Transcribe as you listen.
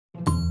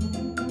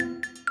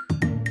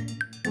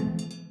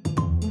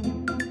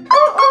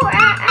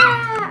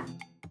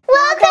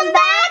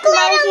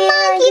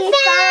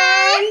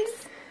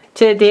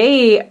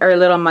Today, our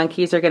little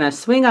monkeys are going to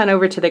swing on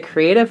over to the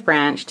creative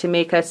branch to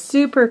make a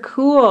super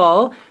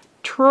cool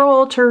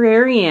Troll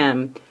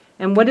Terrarium.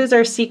 And what is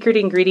our secret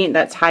ingredient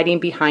that's hiding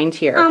behind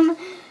here?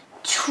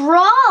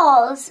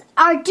 Trolls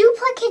are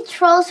duplicate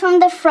trolls from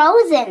the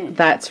Frozen.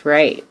 That's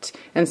right.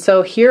 And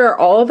so here are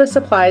all the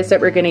supplies that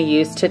we're going to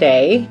use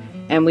today.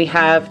 And we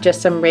have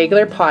just some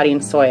regular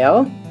potting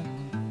soil.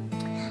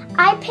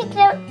 I picked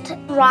out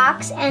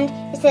rocks and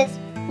it says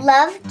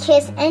love,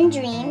 kiss, and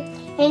dream.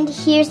 And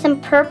here's some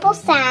purple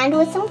sand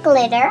with some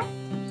glitter.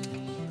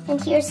 And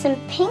here's some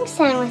pink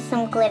sand with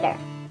some glitter.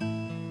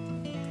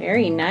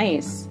 Very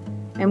nice.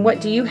 And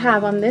what do you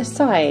have on this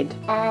side?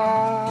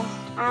 I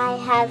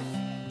have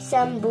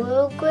some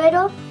blue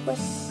glitter with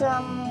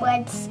some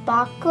red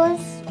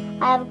sparkles.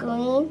 I have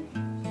green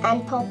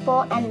and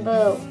purple and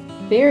blue.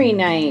 Very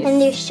nice.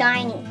 And they're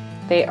shiny.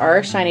 They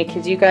are shiny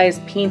because you guys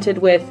painted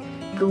with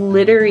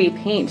glittery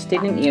paint,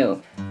 didn't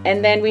you?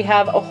 And then we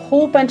have a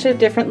whole bunch of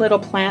different little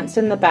plants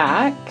in the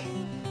back.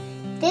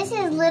 This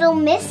is Little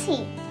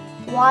Missy,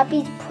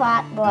 Wappy's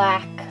Plot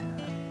Black,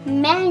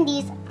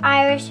 Mandy's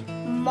Irish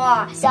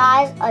Moss,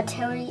 Di's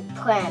Artillery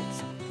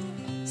Plants,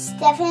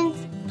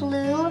 Stefan's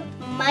Blue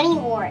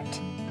Moneywort,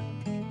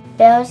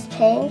 Bill's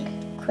Pink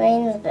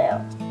Crane's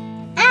Bill,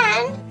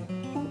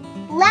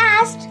 and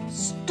last,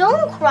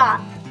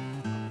 Stonecrop.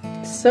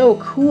 So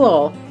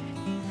cool.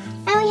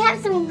 And we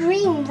have some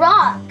green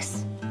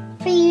rocks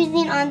for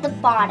using on the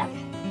bottom.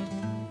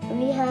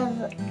 We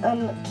have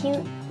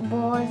cute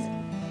bowls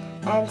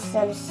and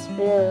some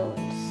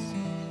spoons.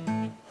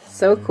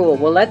 So cool.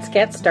 Well, let's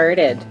get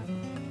started.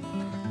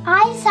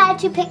 I decided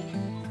to pick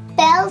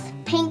Belle's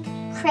Pink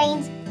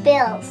Crane's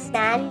Bills,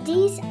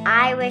 Sandy's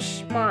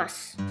Irish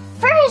Moss.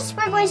 First,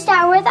 we're going to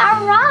start with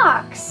our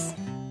rocks.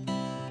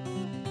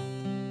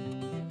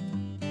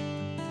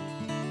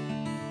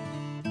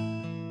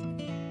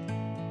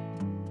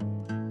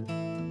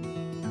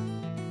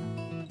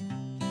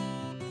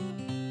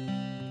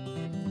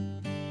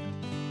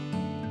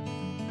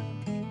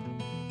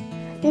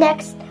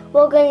 Next,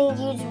 we're going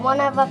to use one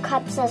of our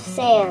cups of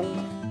sand.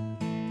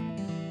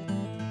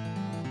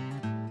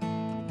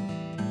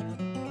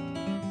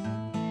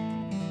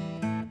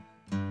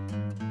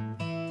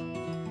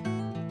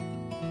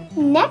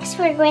 Next,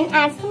 we're going to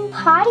add some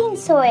potting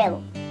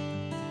soil.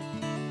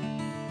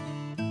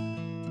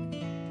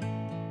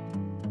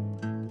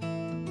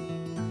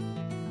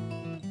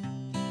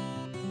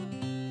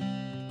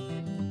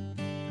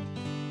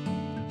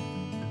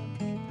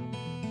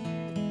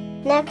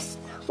 Next,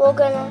 we're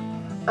going to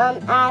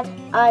add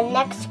our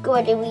next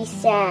glittery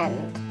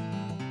sand.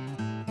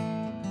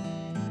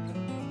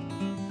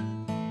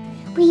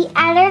 We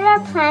added our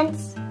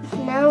plants.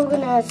 Now we're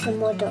going to add some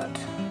more dirt.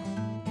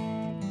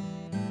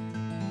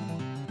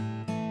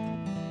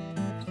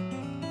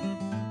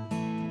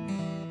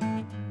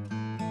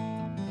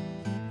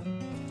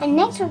 And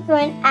next we're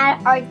going to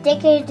add our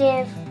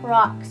decorative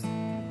rocks.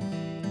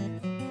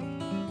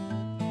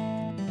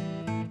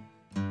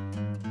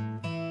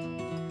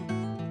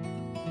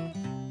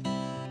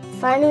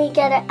 Finally, we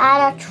gotta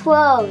add our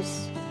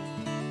trolls.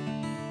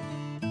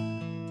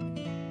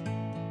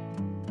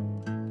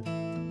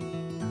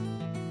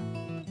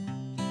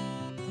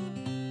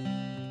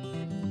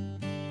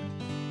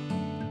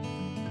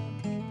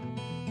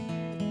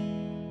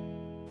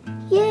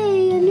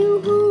 Yay, a new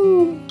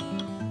home!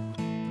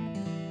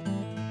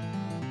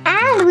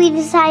 And we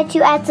decided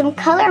to add some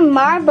color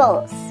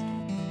marbles.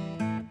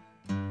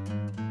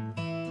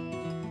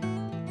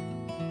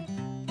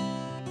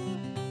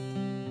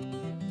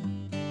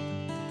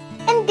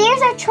 And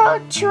there's our Troll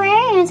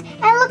Terrariums,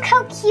 and look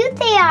how cute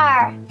they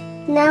are.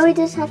 Now we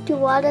just have to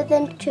water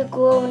them to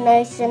grow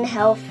nice and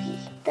healthy.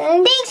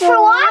 Thanks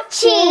for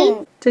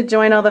watching! To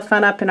join all the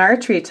fun up in our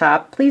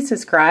treetop, please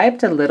subscribe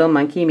to Little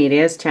Monkey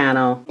Media's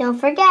channel. Don't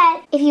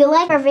forget, if you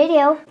like our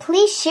video,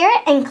 please share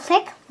it and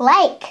click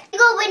like.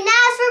 Go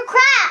bananas for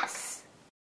crafts!